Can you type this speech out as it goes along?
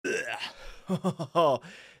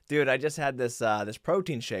Dude, I just had this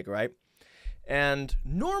protein shake, right? And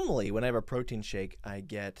normally when I have a protein shake, I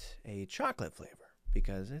get a chocolate flavor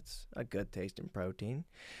because it's a good tasting protein.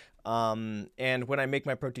 And when I make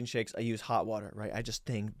my protein shakes, I use hot water, right? I just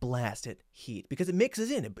blast it heat because it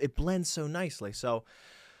mixes in. It blends so nicely. So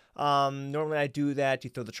normally I do that.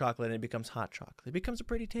 You throw the chocolate in, it becomes hot chocolate. It becomes a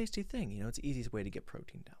pretty tasty thing. It's the easiest way to get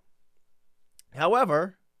protein down.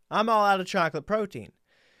 However, I'm all out of chocolate protein.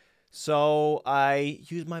 So I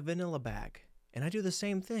use my vanilla bag. And I do the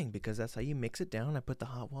same thing because that's how you mix it down. I put the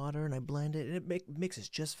hot water and I blend it, and it mixes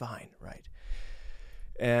just fine, right?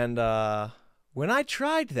 And when I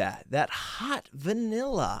tried that hot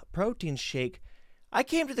vanilla protein shake, I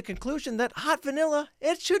came to the conclusion that hot vanilla,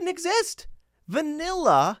 it shouldn't exist.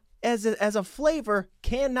 Vanilla as a flavor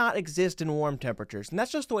cannot exist in warm temperatures, and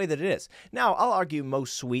that's just the way that it is. Now, I'll argue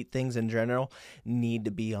most sweet things in general need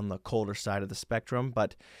to be on the colder side of the spectrum,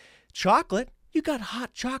 but chocolate, you got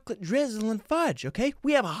hot chocolate drizzle and fudge, okay?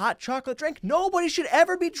 We have a hot chocolate drink. Nobody should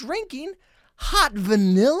ever be drinking hot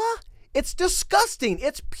vanilla. It's disgusting.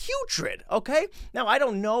 It's putrid, okay? Now, I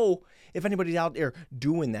don't know if anybody's out there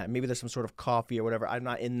doing that. Maybe there's some sort of coffee or whatever. I'm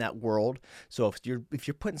not in that world. So if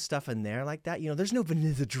you're putting stuff in there like that, there's no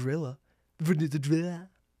vanilla drilla. There's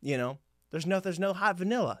no hot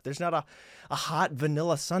vanilla. There's not a hot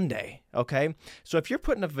vanilla sundae, okay? So if you're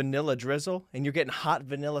putting a vanilla drizzle and you're getting hot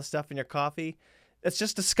vanilla stuff in your coffee, it's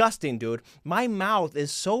just disgusting, dude. My mouth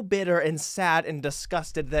is so bitter and sad and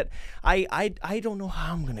disgusted that I don't know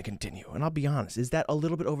how I'm going to continue. And I'll be honest, is that a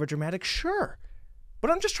little bit overdramatic? Sure. But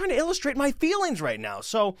I'm just trying to illustrate my feelings right now.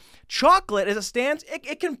 So chocolate, as it stands,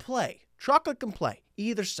 it can play. Chocolate can play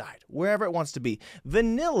either side, wherever it wants to be.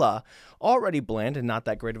 Vanilla, already bland and not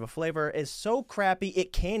that great of a flavor, is so crappy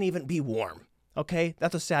it can't even be warm. Okay?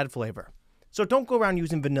 That's a sad flavor. So don't go around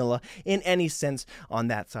using vanilla in any sense on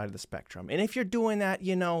that side of the spectrum. And if you're doing that,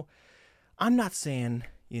 I'm not saying,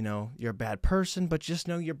 you're a bad person, but just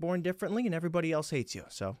know you're born differently and everybody else hates you.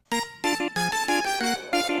 So. This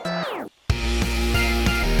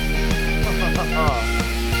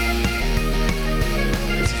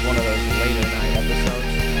is one of those later night episodes.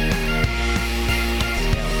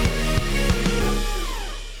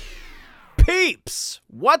 Peeps,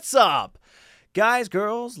 what's up? Guys,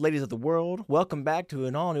 girls, ladies of the world, welcome back to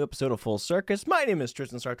an all-new episode of Full Circus. My name is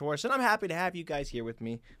Tristan Sartoris, and I'm happy to have you guys here with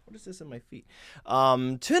me. What is this in my feet?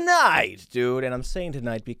 Tonight, dude, and I'm saying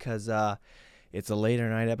tonight because it's a later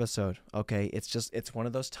night episode, okay? It's one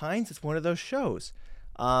of those times, it's one of those shows.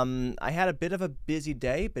 I had a bit of a busy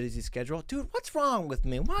day, busy schedule. Dude, what's wrong with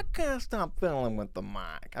me? Why can't I stop fiddling with the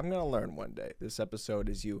mic? I'm going to learn one day. This episode,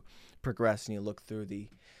 as you progress and you look through the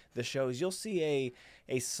shows, you'll see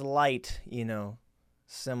a slight,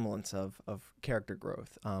 semblance of character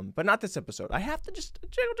growth. But not this episode. I have to just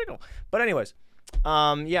jiggle. But anyways,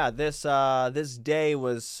 this day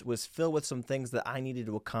was filled with some things that I needed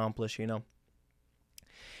to accomplish,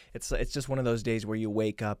 It's just one of those days where you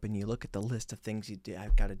wake up and you look at the list of things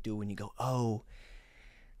I've got to do, and you go, oh,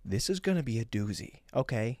 this is going to be a doozy,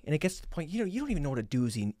 okay? And it gets to the point, you don't even know what a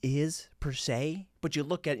doozy is per se, but you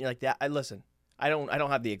look at it and you're like, that. I don't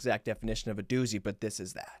have the exact definition of a doozy, but this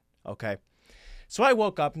is that, okay? So I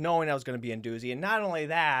woke up knowing I was going to be in doozy, and not only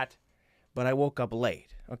that, but I woke up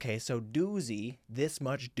late. Okay, so doozy, this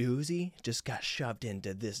much doozy, just got shoved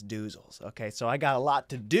into this doozles, okay? So I got a lot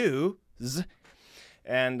to do.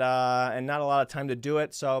 And not a lot of time to do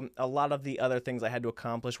it. So a lot of the other things I had to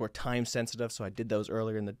accomplish were time sensitive. So I did those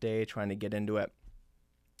earlier in the day, trying to get into it.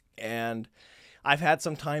 And I've had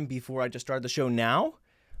some time before I just started the show now,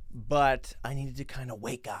 but I needed to kind of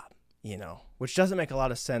wake up, which doesn't make a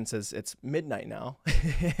lot of sense as it's midnight now.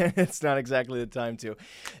 It's not exactly the time to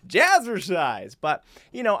jazzercise. But,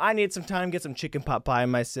 I need some time, get some chicken pot pie in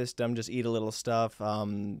my system, just eat a little stuff,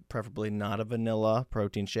 preferably not a vanilla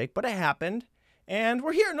protein shake, but it happened. And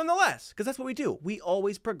we're here nonetheless, because that's what we do. We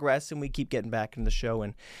always progress, and we keep getting back in the show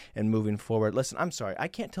and moving forward. Listen, I'm sorry. I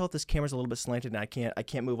can't tell if this camera's a little bit slanted, and I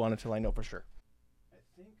can't move on until I know for sure. I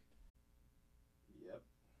think. Yep.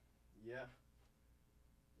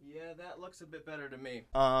 Yeah, that looks a bit better to me.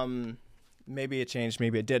 Maybe it changed,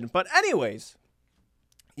 maybe it didn't. But anyways,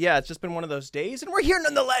 yeah, it's just been one of those days, and we're here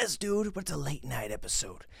nonetheless, dude. But it's a late night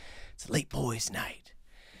episode. It's a late boys' night.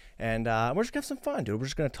 And we're just going to have some fun, dude. We're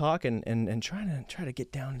just going to talk and try to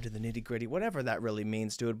get down into the nitty-gritty, whatever that really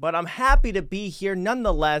means, dude. But I'm happy to be here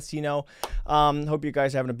nonetheless, Hope you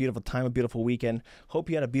guys are having a beautiful time, a beautiful weekend.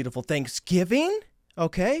 Hope you had a beautiful Thanksgiving,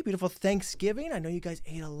 okay? Beautiful Thanksgiving. I know you guys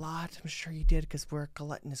ate a lot. I'm sure you did because we're a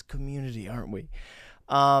gluttonous community, aren't we?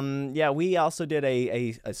 We also did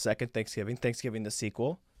a second Thanksgiving the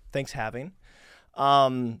sequel, Thankshaving.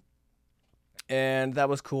 And that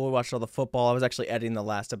was cool. We watched all the football. I was actually editing the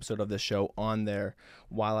last episode of this show on there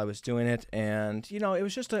while I was doing it, and it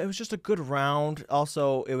was just a good round.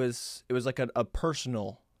 Also, it was like a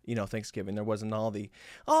personal Thanksgiving. There wasn't all the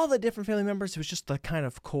different family members. It was just the kind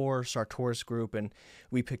of core Sartoris group, and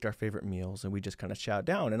we picked our favorite meals and we just kind of chowed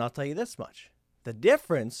down. And I'll tell you this much: the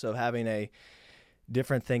difference of having a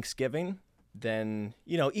different Thanksgiving than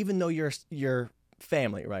even though you're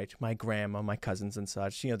family, right? My grandma, my cousins and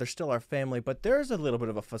such, they're still our family, but there's a little bit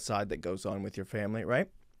of a facade that goes on with your family, right?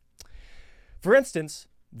 For instance,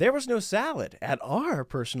 there was no salad at our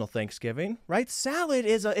personal Thanksgiving, right? Salad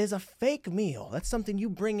is a fake meal. That's something you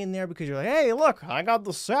bring in there because you're like, hey, look, I got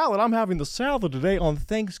the salad. I'm having the salad today on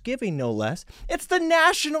Thanksgiving, no less. It's the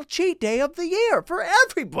national cheat day of the year for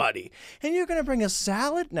everybody. And you're going to bring a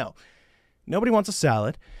salad? No, nobody wants a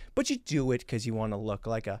salad. But you do it because you want to look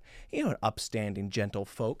like an upstanding, gentle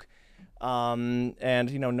folk. And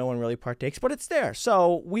no one really partakes, but it's there.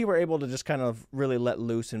 So we were able to just kind of really let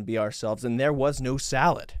loose and be ourselves. And there was no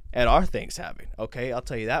salad at our Thanksgiving. Okay, I'll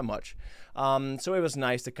tell you that much. So it was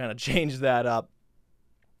nice to kind of change that up.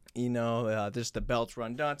 Just the belts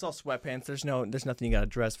run down. It's all sweatpants. There's nothing you got to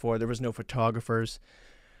dress for. There was no photographers.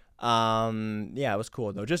 It was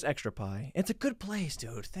cool though. Just extra pie. It's a good place,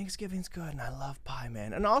 dude. Thanksgiving's good, and I love pie,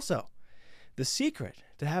 man. And also, the secret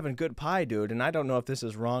to having good pie, dude, and I don't know if this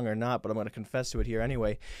is wrong or not, but I'm going to confess to it here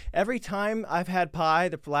anyway. Every time I've had pie,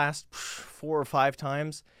 the last 4 or 5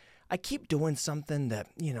 times, I keep doing something that,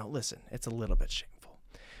 listen, it's a little bit shameful.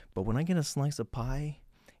 But when I get a slice of pie,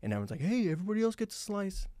 and everyone's like, hey, everybody else gets a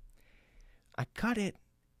slice, I cut it,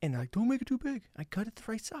 and they're like, don't make it too big. I cut it the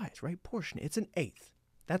right size, right portion. It's an 1/8.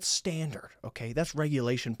 That's standard, okay? That's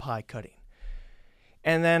regulation pie cutting.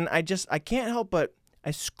 And then I can't help but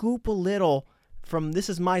I scoop a little from, this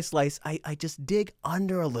is my slice, I just dig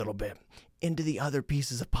under a little bit into the other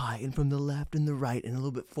pieces of pie, and from the left and the right and a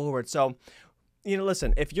little bit forward. So,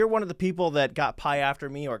 listen, if you're one of the people that got pie after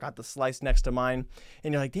me or got the slice next to mine,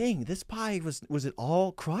 and you're like, dang, this pie, was it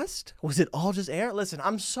all crust? Was it all just air? Listen,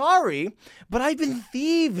 I'm sorry, but I've been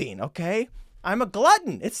thieving, okay? I'm a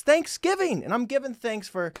glutton. It's Thanksgiving, and I'm giving thanks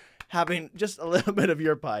for having just a little bit of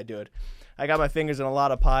your pie, dude. I got my fingers in a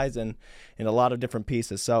lot of pies and in a lot of different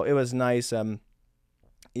pieces, so it was nice.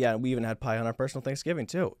 We even had pie on our personal Thanksgiving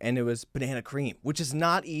too, and it was banana cream, which is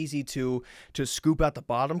not easy to scoop out the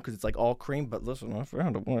bottom because it's like all cream. But listen, I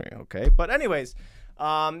found a way, okay. But anyways,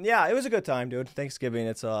 it was a good time, dude. Thanksgiving,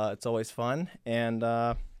 it's always fun, and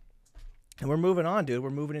we're moving on, dude. We're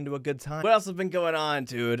moving into a good time. What else has been going on,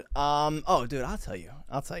 dude? Dude, I'll tell you.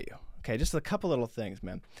 Okay, just a couple little things,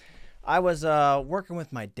 man. I was working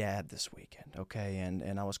with my dad this weekend, okay,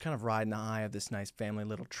 and I was kind of riding the high of this nice family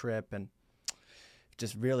little trip, and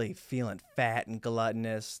just really feeling fat and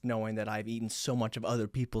gluttonous, knowing that I've eaten so much of other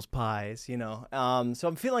people's pies, So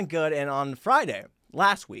I'm feeling good. And on Friday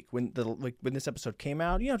last week, when this episode came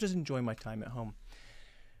out, just enjoying my time at home,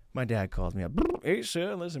 my dad calls me up. Hey,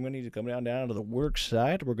 son, listen, we need to come down to the work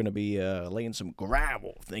site. We're going to be laying some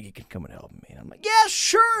gravel. Think you can come and help me? And I'm like, yeah,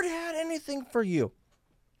 sure, Dad. Anything for you.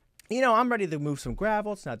 I'm ready to move some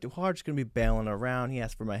gravel. It's not too hard. Just going to be bailing around. He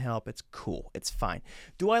asked for my help. It's cool. It's fine.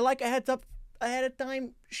 Do I like a heads up ahead of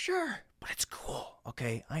time? Sure. But it's cool.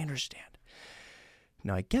 Okay? I understand.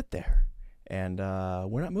 Now I get there, and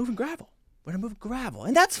we're not moving gravel.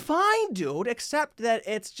 And that's fine, dude, except that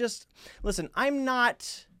it's just, listen, I'm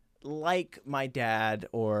not like my dad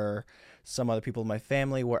or some other people in my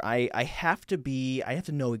family where I have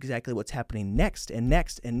to know exactly what's happening next and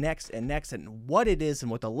what it is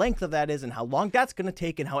and what the length of that is and how long that's going to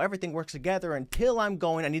take and how everything works together until I'm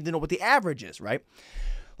going. I need to know what the average is, right?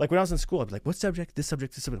 Like when I was in school, I'd be like, what subject, this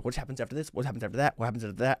subject, what happens after this, what happens after that, what happens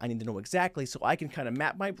after that? I need to know exactly so I can kind of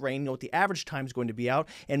map my brain, know what the average time is going to be out,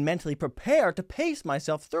 and mentally prepare to pace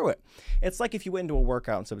myself through it. It's like if you went into a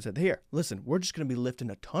workout and someone said, here, listen, we're just going to be lifting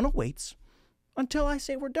a ton of weights until I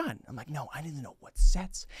say we're done. I'm like, no, I need to know what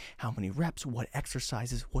sets, how many reps, what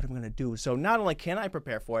exercises, what I'm going to do. So not only can I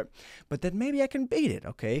prepare for it, but then maybe I can beat it,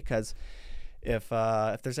 okay? Because if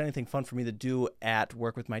there's anything fun for me to do at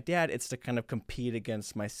work with my dad, it's to kind of compete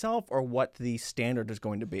against myself or what the standard is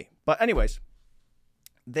going to be. But anyways,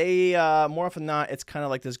 they, more often than not, it's kind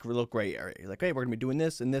of like this little gray area. You're like, hey, we're going to be doing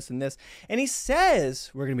this and this and this. And he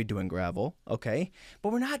says we're going to be doing gravel, okay?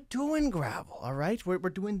 But we're not doing gravel, all right? We're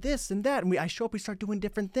doing this and that. And I show up, we start doing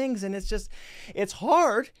different things. And it's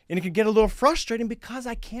hard. And it can get a little frustrating because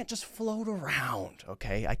I can't just float around,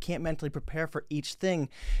 okay? I can't mentally prepare for each thing.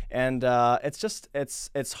 And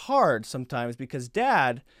it's hard sometimes because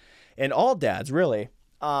Dad, and all dads really,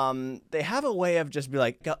 they have a way of just be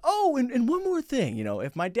like, oh, and one more thing,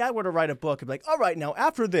 if my dad were to write a book, it'd be like, all right, now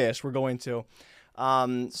after this, we're going to.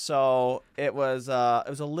 So it was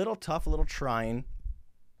a little tough, a little trying,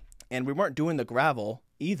 and we weren't doing the gravel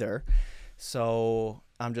either. So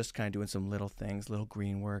I'm just kind of doing some little things, little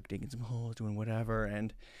green work, digging some holes, doing whatever,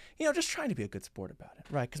 and just trying to be a good sport about it,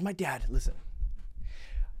 right? Because my dad's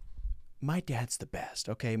the best,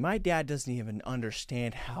 okay? My dad doesn't even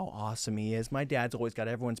understand how awesome he is. My dad's always got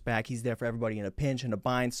everyone's back. He's there for everybody in a pinch and a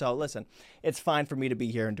bind. So listen, it's fine for me to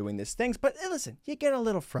be here and doing these things, but listen, you get a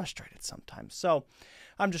little frustrated sometimes. So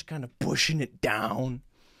I'm just kind of pushing it down,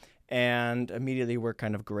 and immediately we're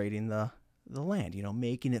kind of grading the land,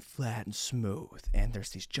 making it flat and smooth. And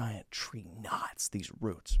there's these giant tree knots, these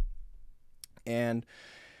roots. And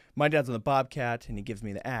my dad's on the Bobcat, and he gives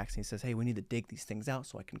me the axe, and he says, hey, we need to dig these things out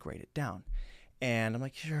so I can grade it down. And I'm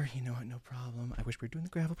like, sure, what, no problem. I wish we were doing the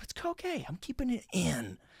gravel, but it's okay. I'm keeping it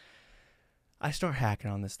in. I start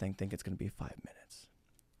hacking on this thing, think it's going to be 5 minutes.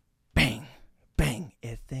 Bang, bang.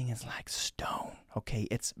 That thing is like stone, okay?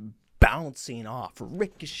 It's bouncing off,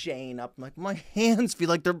 ricocheting up. Like, my hands feel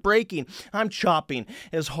like they're breaking. I'm chopping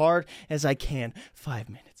as hard as I can. 5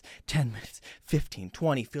 minutes, 10 minutes, 15,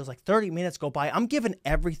 20. Feels like 30 minutes go by. I'm giving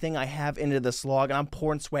everything I have into this log, and I'm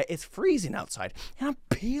pouring sweat. It's freezing outside, and I'm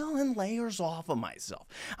peeling layers off of myself.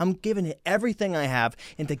 I'm giving it everything I have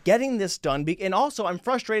into getting this done. And also, I'm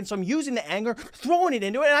frustrated, so I'm using the anger, throwing it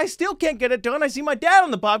into it, and I still can't get it done. I see my dad on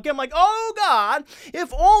the Bobcat. I'm like, oh, God,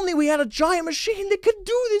 if only we had a giant machine that could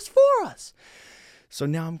do this for us. So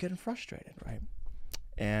now I'm getting frustrated, right?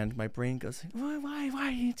 And my brain goes, why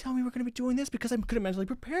didn't you tell me we're going to be doing this? Because I could have mentally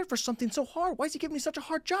prepared for something so hard. Why is he giving me such a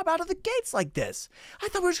hard job out of the gates like this? I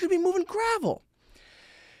thought we were just going to be moving gravel.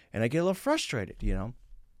 And I get a little frustrated, And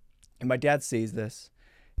my dad sees this,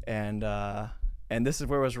 and this is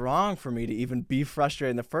where it was wrong for me to even be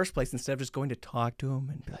frustrated in the first place, instead of just going to talk to him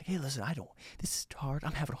and be like, hey, listen, this is hard.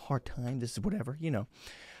 I'm having a hard time. This is whatever,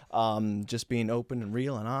 just being open and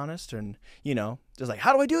real and honest, and, just like,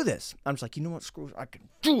 how do I do this? I'm just like, you know what, screw it. I can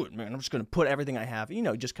do it, man. I'm just going to put everything I have,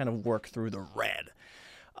 just kind of work through the red.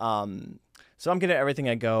 So I'm getting everything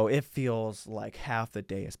I go. It feels like half the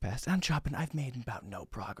day has passed. I'm chopping. I've made about no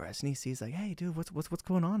progress. And he sees like, hey, dude, what's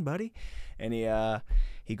going on, buddy? And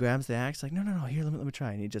he grabs the axe like, no, here, let me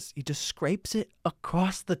try. And he just scrapes it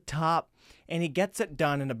across the top, and he gets it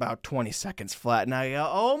done in about 20 seconds flat. And I go,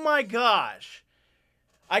 oh my gosh,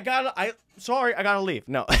 I gotta leave.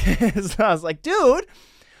 No, so I was like, dude,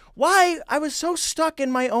 why? I was so stuck in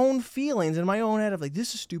my own feelings, in my own head of like,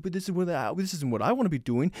 this is stupid. This isn't what I want to be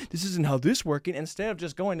doing. This isn't how this working. Instead of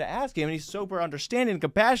just going to ask him, and he's super understanding and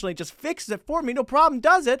compassionately just fixes it for me. No problem,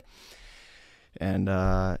 does it. And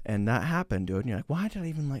that happened, dude. And you're like, why did I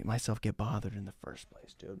even let myself get bothered in the first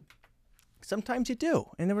place, dude? Sometimes you do,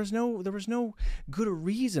 and there was no good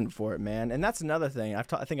reason for it, man. And that's another thing. I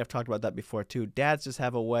think I've talked about that before too. Dads just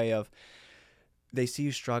have a way of, they see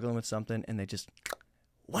you struggling with something, and they just,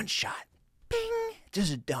 one shot, bing,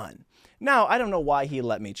 just done. Now, I don't know why he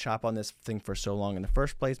let me chop on this thing for so long in the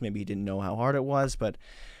first place. Maybe he didn't know how hard it was, but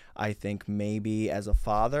I think maybe as a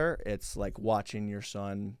father, it's like watching your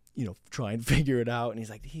son, try and figure it out. And he's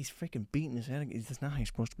like, he's freaking beating his head. That's not how he's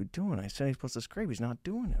supposed to be doing. I said he's supposed to scrape. He's not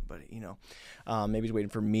doing it. But, maybe he's waiting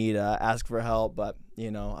for me to ask for help. But,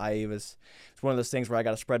 it's one of those things where I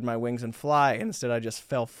got to spread my wings and fly. And instead, I just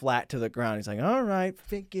fell flat to the ground. He's like, all right,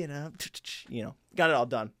 pick it up. Got it all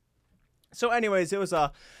done. So anyways, it was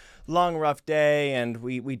a long, rough day, and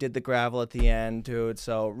we did the gravel at the end, dude.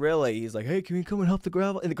 So really, he's like, hey, can we come and help the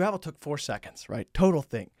gravel? And the gravel took 4 seconds, right? Total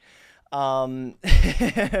thing.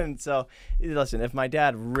 And so, listen, if my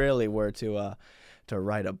dad really were to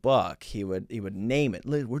write a book, he would name it,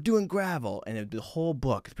 we're doing gravel, and the whole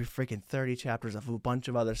book would be freaking 30 chapters of a bunch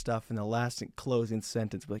of other stuff, and the last closing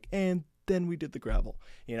sentence would be like, and then we did the gravel.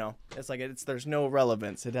 It's like, there's no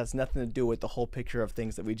relevance. It has nothing to do with the whole picture of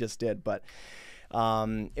things that we just did. But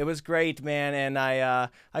it was great, man, and I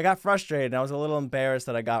got frustrated, and I was a little embarrassed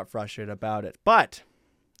that I got frustrated about it. But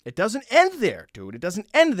it doesn't end there, dude. It doesn't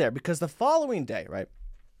end there, because the following day, right,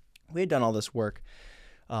 we had done all this work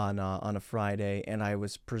on a Friday, and I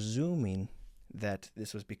was presuming that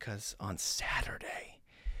this was because on Saturday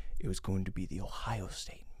it was going to be the Ohio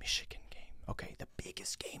State-Michigan game. Okay, the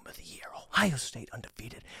biggest game of the year. Ohio State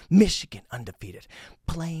undefeated, Michigan undefeated,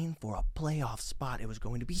 playing for a playoff spot. It was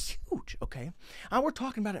going to be huge, okay? And we're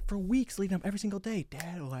talking about it for weeks leading up every single day.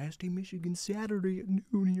 Dad, Ohio State, Michigan, Saturday at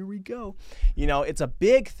noon, here we go. It's a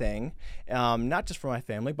big thing, not just for my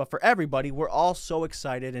family, but for everybody. We're all so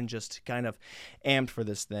excited and just kind of amped for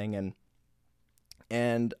this thing. And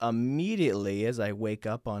And immediately as I wake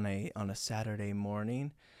up on a Saturday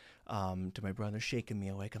morning, to my brother shaking me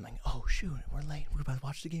awake, I'm like, oh shoot, we're late. We're about to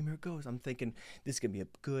watch the game. Here it goes. I'm thinking this is gonna be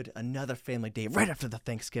another family day right after the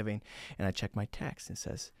Thanksgiving. And I check my text and it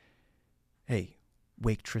says, hey,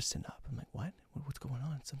 wake Tristan up. I'm like, what? What's going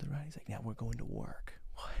on? Something right? He's like, now we're going to work.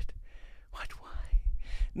 What? Why?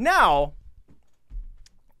 Now,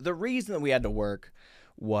 the reason that we had to work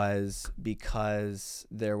was because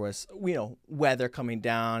there was, weather coming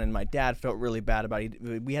down, and my dad felt really bad about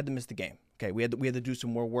it. We had to miss the game. Okay, we had to do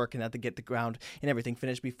some more work and had to get the ground and everything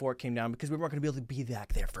finished before it came down because we weren't going to be able to be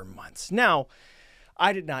back there for months. Now,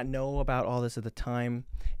 I did not know about all this at the time,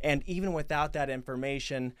 and even without that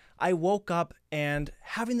information, I woke up and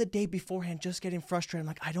having the day beforehand just getting frustrated. I'm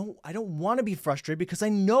like, I don't want to be frustrated because I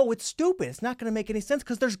know it's stupid. It's not going to make any sense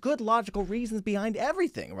because there's good logical reasons behind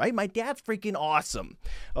everything, right? My dad's freaking awesome,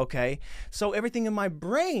 okay? So everything in my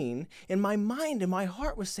brain, in my mind, in my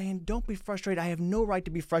heart was saying, don't be frustrated. I have no right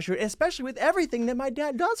to be frustrated, especially with everything that my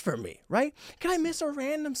dad does for me, right? Can I miss a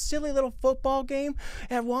random silly little football game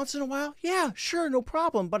every once in a while? Yeah, sure, no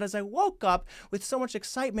problem. But as I woke up with so much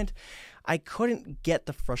excitement, I couldn't get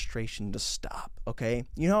the frustration to stop, okay?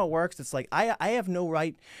 You know how it works? It's like I have no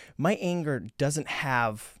right. My anger doesn't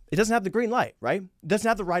have the green light, right? It doesn't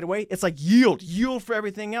have the right of way. It's like yield for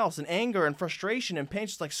everything else. And anger and frustration and pain,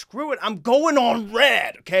 just like, screw it, I'm going on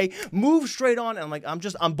red, okay? Move straight on. And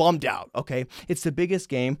I'm bummed out, okay? It's the biggest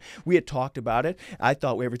game. We had talked about it. I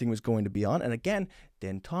thought everything was going to be on. And again,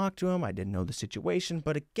 didn't talk to him. I didn't know the situation.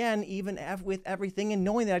 But again, even with everything and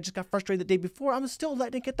knowing that I just got frustrated the day before, I'm still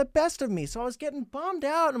letting it get the best of me. So I was getting bummed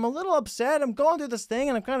out. I'm a little upset. I'm going through this thing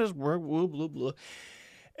and I'm kind of just blah, blah, blah.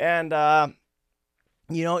 And,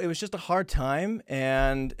 it was just a hard time.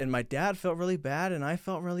 And my dad felt really bad and I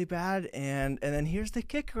felt really bad. And then here's the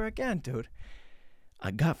kicker again, dude. I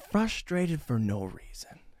got frustrated for no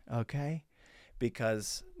reason. Okay?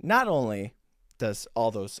 Because not only does all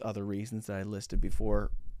those other reasons that I listed before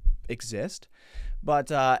exist,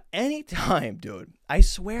 but anytime, dude, I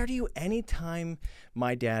swear to you, anytime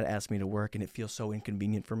my dad asks me to work and it feels so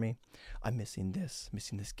inconvenient for me, I'm missing this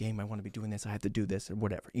game, I want to be doing this, I have to do this, or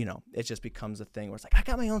whatever, it just becomes a thing where it's like, I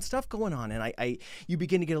got my own stuff going on, and you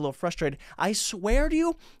begin to get a little frustrated. I swear to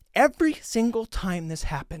you, every single time this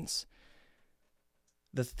happens,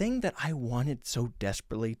 the thing that I wanted so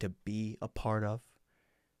desperately to be a part of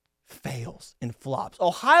fails and flops.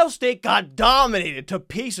 Ohio State got dominated to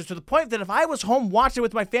pieces to the point that if I was home watching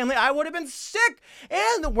with my family, I would have been sick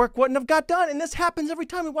and the work wouldn't have got done. And this happens every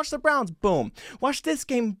time we watch the Browns. Boom. Watch this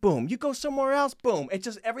game. Boom. You go somewhere else. Boom. It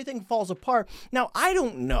just, everything falls apart. Now, I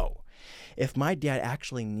don't know if my dad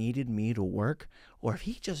actually needed me to work or if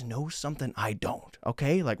he just knows something I don't.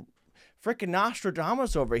 Okay? Like, freaking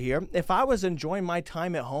Nostradamus over here. If I was enjoying my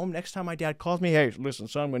time at home, next time my dad calls me, hey, listen,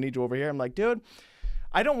 son, I'm going to need you over here. I'm like, dude,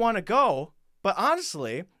 I don't want to go, but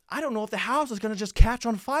honestly, I don't know if the house is going to just catch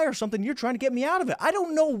on fire or something. You're trying to get me out of it. I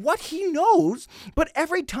don't know what he knows, but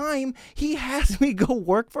every time he has me go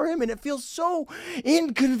work for him and it feels so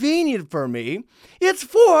inconvenient for me, it's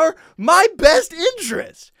for my best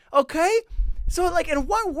interest, okay? So like in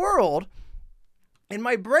one world, in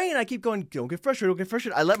my brain, I keep going, don't get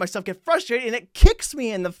frustrated. I let myself get frustrated and it kicks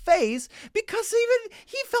me in the face because even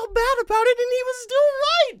he felt bad about it and he was still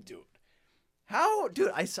right, dude. How,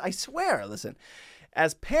 dude, I swear, listen,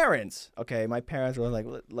 as parents, okay, my parents were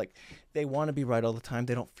like, they want to be right all the time.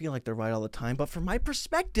 They don't feel like they're right all the time. But from my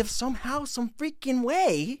perspective, somehow, some freaking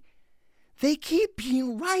way, they keep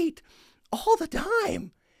being right all the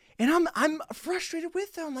time. And I'm frustrated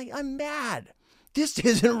with them. Like, I'm mad. This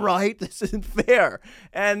isn't right. This isn't fair.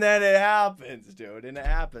 And then it happens, dude. And it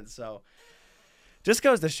happens. So just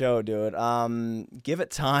goes to show, dude, give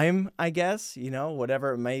it time, I guess,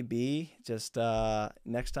 whatever it may be. Just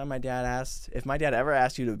next time if my dad ever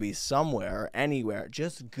asks you to be somewhere, anywhere,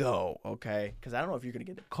 just go, okay? Because I don't know if you're going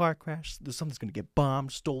to get in a car crash, something's going to get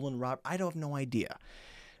bombed, stolen, robbed. I don't have no idea.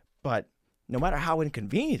 But no matter how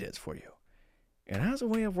inconvenient it is for you, it has a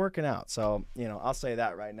way of working out. So, I'll say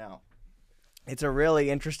that right now. It's a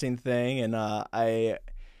really interesting thing, and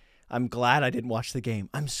I'm glad I didn't watch the game.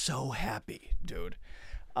 I'm so happy, dude.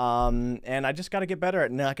 And I just got to get better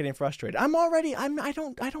at not getting frustrated. I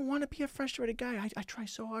don't want to be a frustrated guy. I try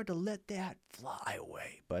so hard to let that fly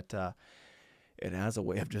away, but it has a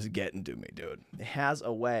way of just getting to me, dude. It has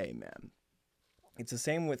a way, man. It's the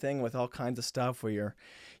same thing with all kinds of stuff where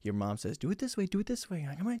your mom says, do it this way. You're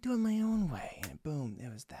like, I'm going to do it my own way. And boom,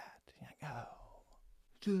 it was that. You're like,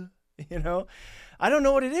 oh. you know? I don't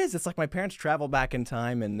know what it is. It's like my parents travel back in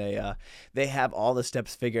time and they have all the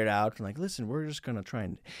steps figured out. And like, listen, we're just going to try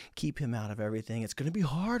and keep him out of everything. It's going to be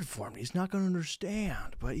hard for him. He's not going to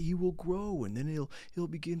understand, but he will grow and then he'll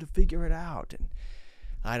begin to figure it out. And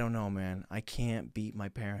I don't know, man. I can't beat my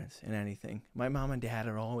parents in anything. My mom and dad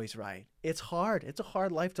are always right. It's hard. It's a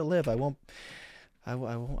hard life to live. I won't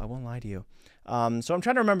lie to you. So I'm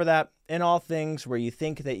trying to remember that in all things where you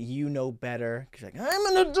think that you know better. 'Cause you're like, I'm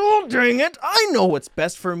an adult, dang it. I know what's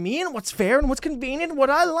best for me and what's fair and what's convenient and what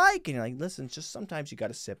I like. And you're like, listen, just sometimes you got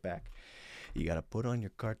to sit back. You got to put on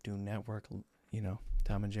your Cartoon Network,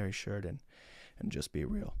 Tom and Jerry shirt and just be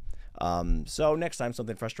real. So next time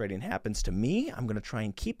something frustrating happens to me, I'm going to try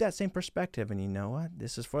and keep that same perspective. And you know what?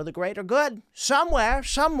 This is for the greater good. Somewhere,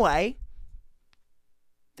 some way,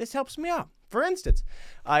 this helps me out. For instance,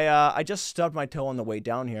 I just stubbed my toe on the way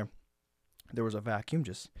down here. There was a vacuum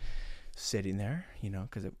just sitting there,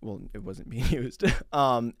 because it wasn't being used.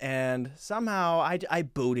 And somehow I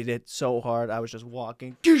booted it so hard. I was just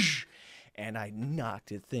walking, and I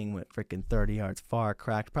knocked it. Thing went freaking 30 yards far,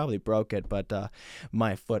 cracked, probably broke it, but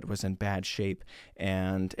my foot was in bad shape,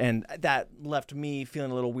 and that left me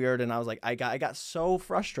feeling a little weird. And I was like, I got so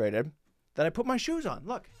frustrated that I put my shoes on.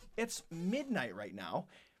 Look, it's midnight right now.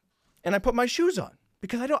 And I put my shoes on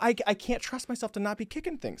because I can't trust myself to not be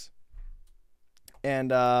kicking things.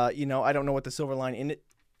 And, I don't know what the silver line in it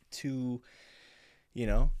to,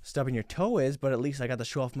 stubbing your toe is, but at least I got to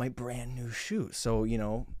show off my brand new shoes. So,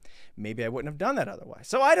 maybe I wouldn't have done that otherwise.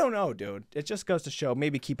 So I don't know, dude. It just goes to show,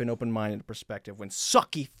 maybe keep an open mind and perspective when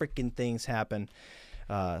sucky freaking things happen.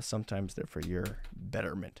 Sometimes they're for your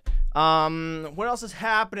betterment. What else is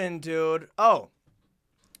happening, dude? Oh.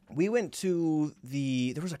 We went to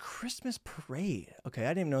there was a Christmas parade. Okay, I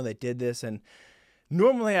didn't even know they did this, and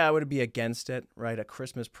normally I would be against it, right? A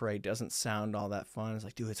Christmas parade doesn't sound all that fun. It's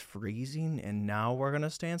like, dude, it's freezing, and now we're going to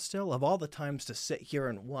stand still? Of all the times to sit here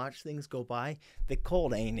and watch things go by, the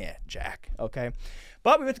cold ain't it, Jack, okay?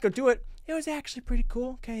 But we went to go do it. It was actually pretty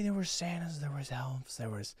cool, okay? There were Santas, there was elves, there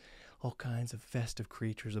was all kinds of festive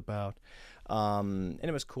creatures about, and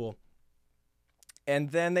it was cool. And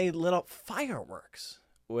then they lit up fireworks,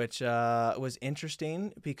 which was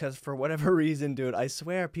interesting because for whatever reason, dude, I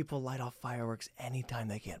swear people light off fireworks anytime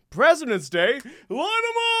they can. President's Day, light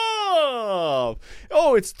them up!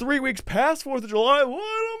 Oh, it's 3 weeks past 4th of July, light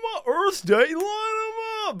them up! Earth Day, light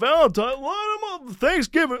them up! Valentine, light them up!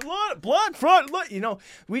 Thanksgiving, light Black Friday,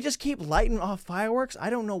 we just keep lighting off fireworks. I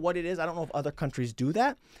don't know what it is. I don't know if other countries do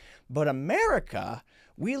that. But America,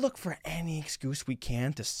 we look for any excuse we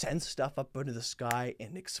can to send stuff up into the sky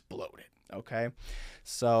and explode it. Okay,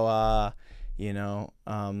 so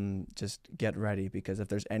just get ready because if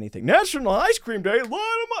there's anything, National Ice Cream Day, light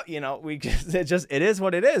them up. It is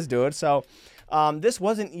what it is, dude. So, this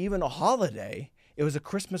wasn't even a holiday. It was a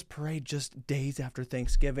Christmas parade just days after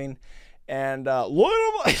Thanksgiving, and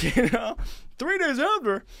light them up. 3 days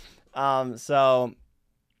after. So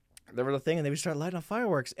there was a thing, and they would start lighting up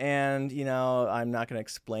fireworks, and I'm not gonna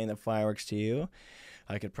explain the fireworks to you.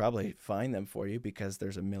 I could probably find them for you because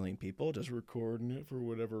there's a million people just recording it for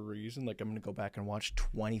whatever reason. Like, I'm going to go back and watch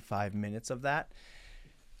 25 minutes of that.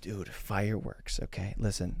 Dude, fireworks, okay?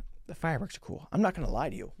 Listen, the fireworks are cool. I'm not going to lie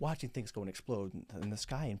to you. Watching things go and explode in the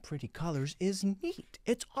sky in pretty colors is neat.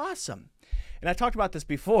 It's awesome. And I talked about this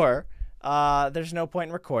before. There's no point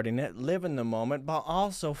in recording it. Live in the moment. But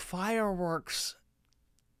also, fireworks,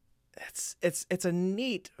 it's a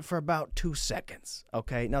neat for about 2 seconds,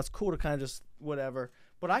 okay? Now, it's cool to kind of just whatever.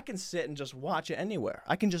 But I can sit and just watch it anywhere.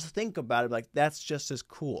 I can just think about it like that's just as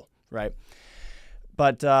cool, right?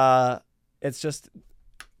 But it's just,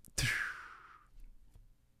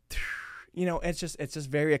 it's just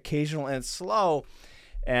very occasional and it's slow,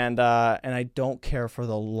 and I don't care for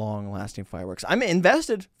the long-lasting fireworks. I'm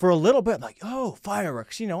invested for a little bit, like, oh,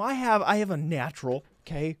 fireworks. I have a natural,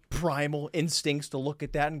 primal instincts to look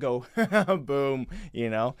at that and go, boom,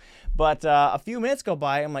 But a few minutes go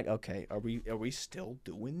by, I'm like, okay, are we still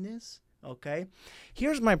doing this? Okay.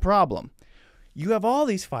 Here's my problem. You have all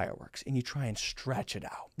these fireworks and you try and stretch it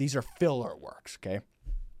out. These are filler works, okay?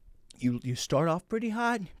 You start off pretty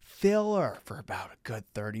hot, filler for about a good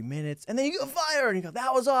 30 minutes, and then you go fire and you go,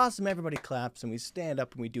 that was awesome. Everybody claps and we stand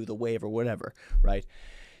up and we do the wave or whatever, right?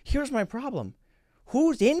 Here's my problem.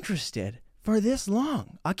 Who's interested for this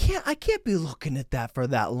long? I can't be looking at that for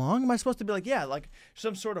that long. Am I supposed to be like, yeah, like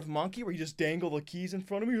some sort of monkey where you just dangle the keys in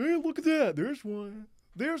front of me? Hey, look at that. There's one.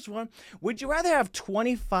 There's one. Would you rather have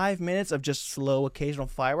 25 minutes of just slow occasional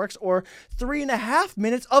fireworks or 3.5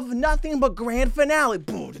 minutes of nothing but grand finale?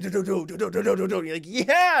 You're like,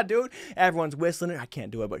 yeah, dude. Everyone's whistling it. I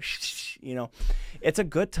can't do it, but You know, it's a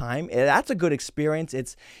good time. That's a good experience.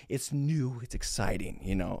 It's new. It's exciting.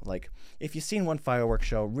 You know, like if you've seen one fireworks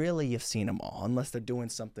show, really you've seen them all, unless they're doing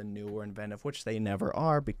something new or inventive, which they never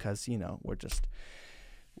are because, you know, we're just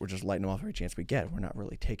lighting them off every chance we get. We're not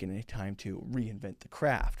really taking any time to reinvent the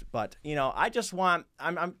craft. But, you know, I just want,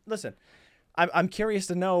 listen, I'm curious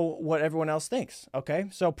to know what everyone else thinks, okay?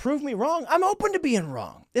 So prove me wrong. I'm open to being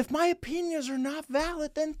wrong. If my opinions are not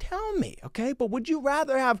valid, then tell me, okay? But would you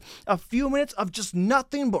rather have a few minutes of just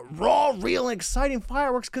nothing but raw, real, and exciting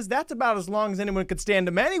fireworks, because that's about as long as anyone could stand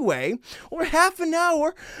them anyway, or half an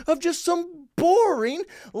hour of just some boring,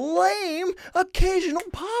 lame, occasional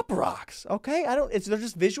pop rocks, okay? They're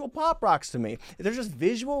just visual pop rocks to me. They're just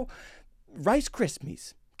visual Rice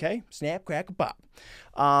Krispies. Okay, snap, crackle, pop.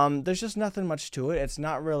 There's just nothing much to it. It's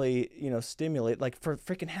not really, you know, stimulate. Like for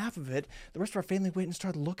freaking half of it, the rest of our family went and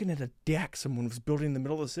started looking at a deck someone was building in the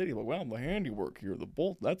middle of the city. Like, well, the handiwork here, the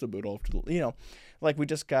bolt, that's a bit off to the, you know, like we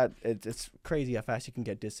just got. It's crazy how fast you can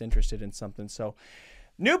get disinterested in something. So,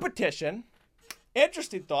 new petition.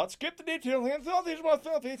 Interesting thoughts. Skip the details.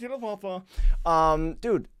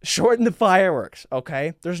 Dude, shorten the fireworks.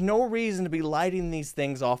 Okay, there's no reason to be lighting these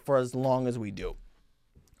things off for as long as we do.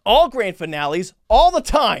 All grand finales, all the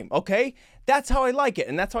time, okay? That's how I like it,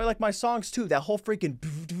 and that's how I like my songs, too. That whole freaking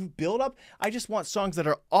build-up. I just want songs that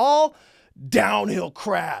are all downhill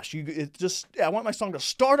crash. I want my song to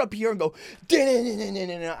start up here and go,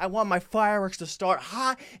 I want my fireworks to start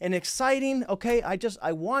hot and exciting, okay?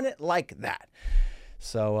 I want it like that.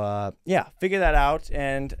 So, yeah, figure that out.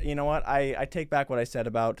 And you know what? I take back what I said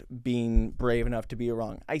about being brave enough to be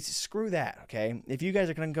wrong. Screw that, okay? If you guys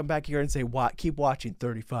are going to come back here and say, keep watching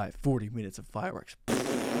 35, 40 minutes of fireworks.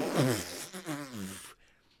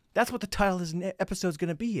 That's what the title of this episode's going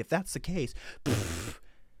to be, if that's the case.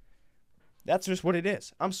 That's just what it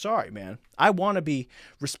is. I'm sorry, man. I want to be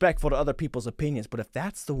respectful to other people's opinions, but if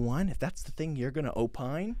that's the one, if that's the thing you're going to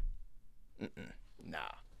opine, nah.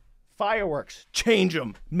 Fireworks, change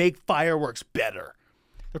them. Make fireworks better.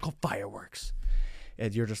 They're called fireworks.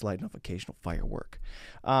 And you're just lighting off occasional firework.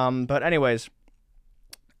 But anyways,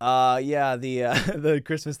 yeah, the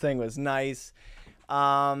Christmas thing was nice.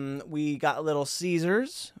 We got Little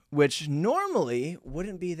Caesars, which normally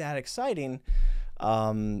wouldn't be that exciting,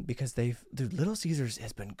 because Little Caesars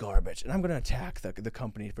has been garbage. And I'm going to attack the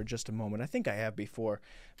company for just a moment. I think I have before.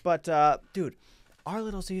 But, dude, our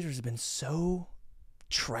Little Caesars have been so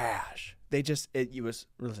trash.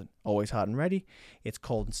 Listen, always hot and ready. It's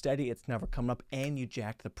cold and steady. It's never coming up, and you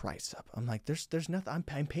jacked the price up. I'm like, there's nothing. I'm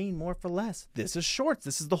paying more for less. This is shorts.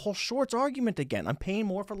 This is the whole shorts argument again. I'm paying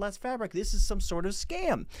more for less fabric. This is some sort of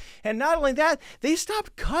scam. And not only that, they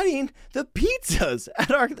stopped cutting the pizzas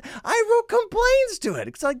at our. I wrote complaints to it.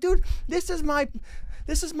 It's like, dude, this is my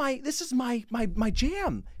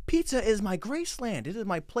jam. Pizza is my Graceland. It is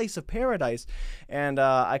my place of paradise, and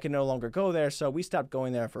I can no longer go there. So we stopped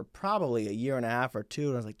going there for probably a year and a half or two.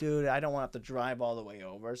 And I was like, dude, I don't want to have to drive all the way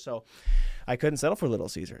over. So I couldn't settle for Little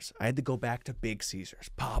Caesars. I had to go back to Big Caesars,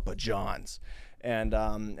 Papa John's, and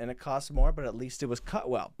it cost more, but at least it was cut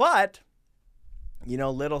well. But you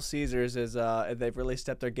know, Little Caesars is they've really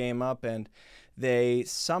stepped their game up, and they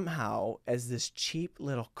somehow, as this cheap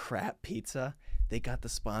little crap pizza, they got the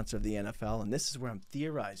sponsor of the NFL, and this is where I'm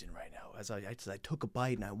theorizing right now. As I took a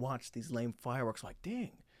bite and I watched these lame fireworks, like,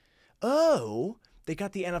 dang, they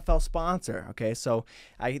got the NFL sponsor. Okay, so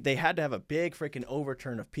they had to have a big freaking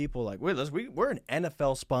overturn of people like, we're an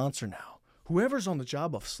NFL sponsor now. Whoever's on the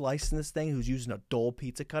job of slicing this thing, who's using a Dole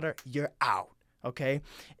pizza cutter, you're out. Okay,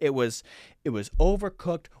 it was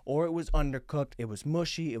overcooked or it was undercooked. It was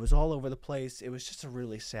mushy. It was all over the place. It was just a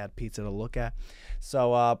really sad pizza to look at.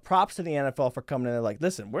 So props to the NFL for coming in there like,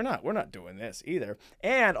 listen, we're not doing this either.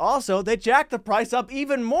 And also they jacked the price up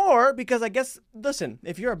even more because I guess, listen,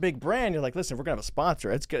 if you're a big brand, you're like, listen, we're gonna have a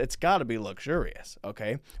sponsor. It's got to be luxurious.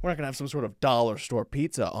 Okay, we're not gonna have some sort of dollar store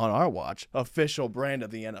pizza on our watch. Official brand of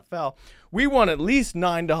the NFL. We want at least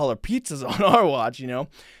 $9 pizzas on our watch. You know,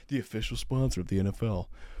 the official sponsor of the NFL.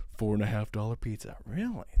 $4.50 pizza.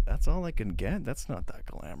 Really? That's all I can get? That's not that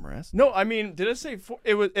glamorous. No, I mean, did I say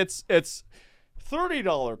it's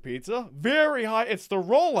 $30 pizza? Very high. It's the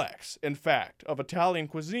Rolex, in fact, of Italian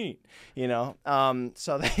cuisine. You know,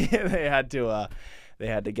 so they had to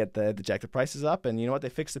get the jack the prices up, and you know what? They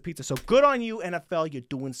fixed the pizza. So good on you, NFL. You're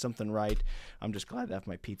doing something right. I'm just glad to have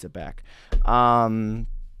my pizza back.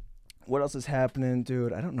 What else is happening,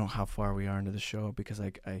 dude? I don't know how far we are into the show because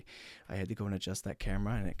I had to go and adjust that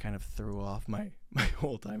camera, and it kind of threw off my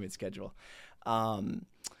whole timing schedule. But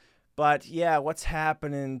But yeah, what's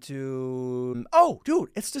happening to... Oh, dude,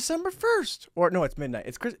 it's December 1st. Or no, it's midnight.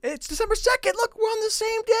 It's December 2nd. Look, we're on the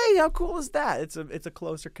same day. How cool is that? It's a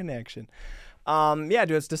closer connection. Yeah,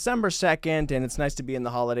 dude, it's December 2nd, and it's nice to be in the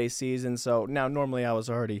holiday season. So now, normally I was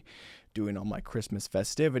already doing all my Christmas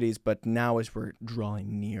festivities, but now as we're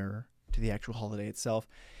drawing near to the actual holiday itself,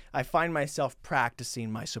 I find myself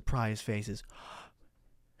practicing my surprise faces.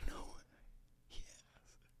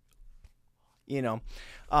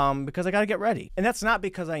 Because I got to get ready. And that's not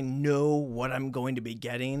because I know what I'm going to be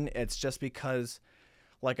getting. It's just because,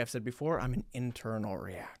 like I've said before, I'm an internal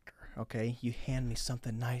reactor, okay? You hand me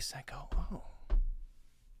something nice, I go, oh.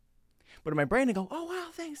 But in my brain, I go, oh, wow,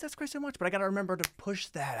 thanks, that's great so much. But I got to remember to push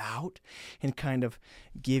that out and kind of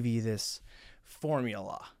give you this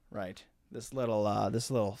formula, right? This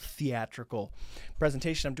little theatrical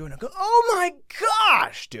presentation I'm doing. I go, oh my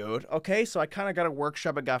gosh, dude. Okay, so I kind of got a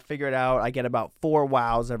workshop. I got figured out. I get about 4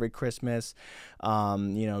 wows every Christmas, 2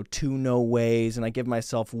 no ways, and I give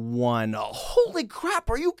myself 1. Oh, holy crap,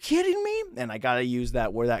 are you kidding me? And I got to use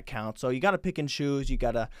that where that counts. So you got to pick and choose. You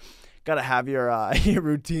got to have your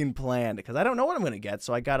routine planned, because I don't know what I'm going to get.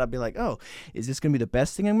 So I got to be like, oh, is this going to be the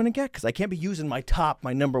best thing I'm going to get? Because I can't be using my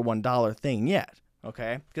number $1 thing yet.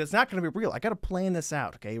 Okay, because it's not going to be real. I got to plan this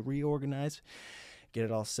out. Okay, reorganize, get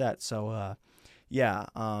it all set. So,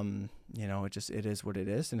 it is what it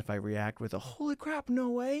is. And if I react with a holy crap, no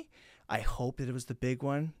way, I hope that it was the big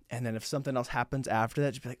one. And then if something else happens after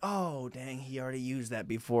that, just be like, oh dang, he already used that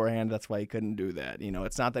beforehand. That's why he couldn't do that.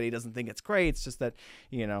 It's not that he doesn't think it's great. It's just that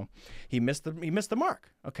he missed the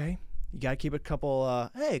mark. Okay. You got to keep a couple,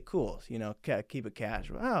 hey, cool, keep it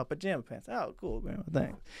casual. Oh, pajama pants. Oh, cool,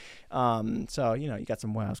 thanks. So, you got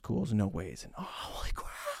some wows, cools, no ways. And, oh, holy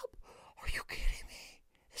crap, are you kidding me?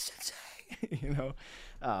 It's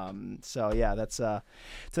insane, So, yeah, it's a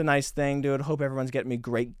nice thing, dude. Hope everyone's getting me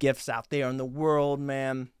great gifts out there in the world,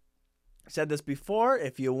 man. I said this before.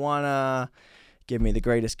 If you want to give me the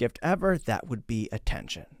greatest gift ever, that would be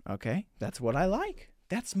attention, okay? That's what I like.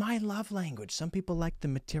 That's my love language. Some people like the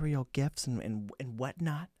material gifts and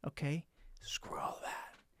whatnot, okay? Screw all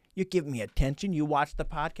that. You give me attention, you watch the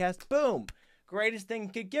podcast, boom, greatest thing you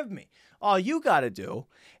could give me. All you got to do,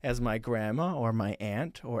 as my grandma or my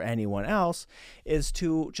aunt or anyone else, is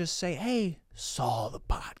to just say, hey, saw the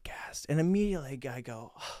podcast. And immediately I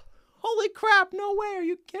go, holy crap, no way, are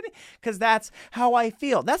you kidding? Because that's how I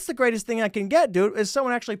feel. That's the greatest thing I can get, dude, is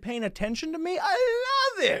someone actually paying attention to me.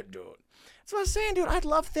 I love it, dude. That's what I'm saying, dude. I'd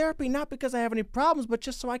love therapy, not because I have any problems, but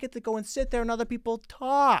just so I get to go and sit there and other people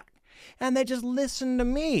talk. And they just listen to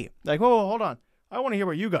me. Like, whoa, hold on. I want to hear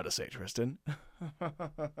what you got to say, Tristan.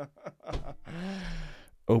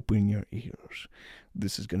 Open your ears.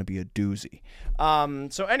 This is going to be a doozy.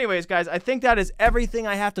 So anyways, guys, I think that is everything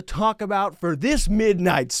I have to talk about for this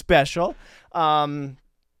midnight special.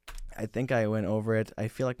 I think I went over it. I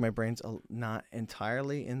feel like my brain's not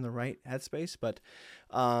entirely in the right headspace, but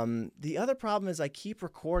the other problem is I keep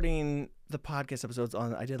recording the podcast episodes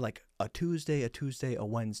on, I did like a Tuesday, a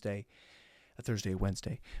Wednesday, a Thursday, a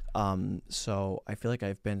Wednesday. So I feel like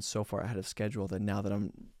I've been so far ahead of schedule that now that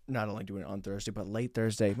I'm not only doing it on Thursday, but late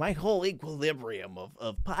Thursday, my whole equilibrium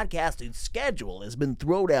of podcasting schedule has been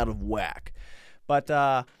thrown out of whack.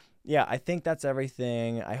 But yeah, I think that's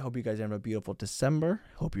everything. I hope you guys have a beautiful December.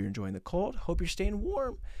 Hope you're enjoying the cold. Hope you're staying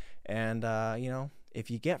warm. And, if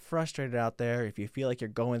you get frustrated out there, if you feel like you're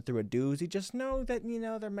going through a doozy, just know that,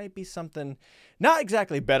 there might be something not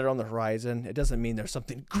exactly better on the horizon. It doesn't mean there's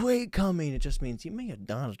something great coming. It just means you may have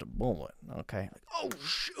dodged a bullet, okay? Like, oh,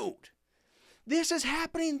 shoot. This is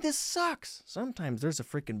happening. This sucks. Sometimes there's a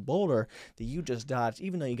freaking boulder that you just dodged,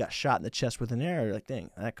 even though you got shot in the chest with an arrow. You're like, dang,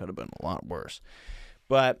 that could have been a lot worse.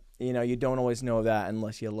 But, you don't always know that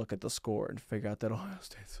unless you look at the score and figure out that Ohio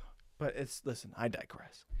State sucks. But listen, I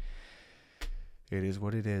digress. It is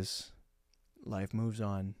what it is. Life moves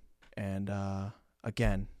on. And,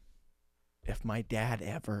 again, if my dad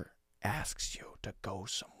ever asks you to go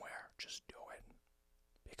somewhere, just do it.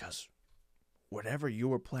 Because whatever you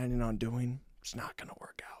were planning on doing, it's not going to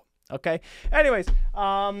work out. Okay. Anyways,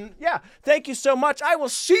 yeah, thank you so much. I will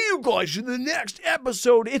see you guys in the next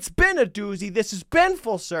episode. It's been a doozy. This has been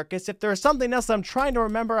Full Circus. If there's something else I'm trying to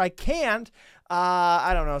remember, I can't.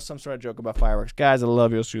 I don't know, some sort of joke about fireworks. Guys, I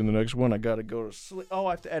love you. I'll see you in the next one. I got to go to sleep. Oh,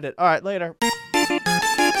 I have to edit. All right, later.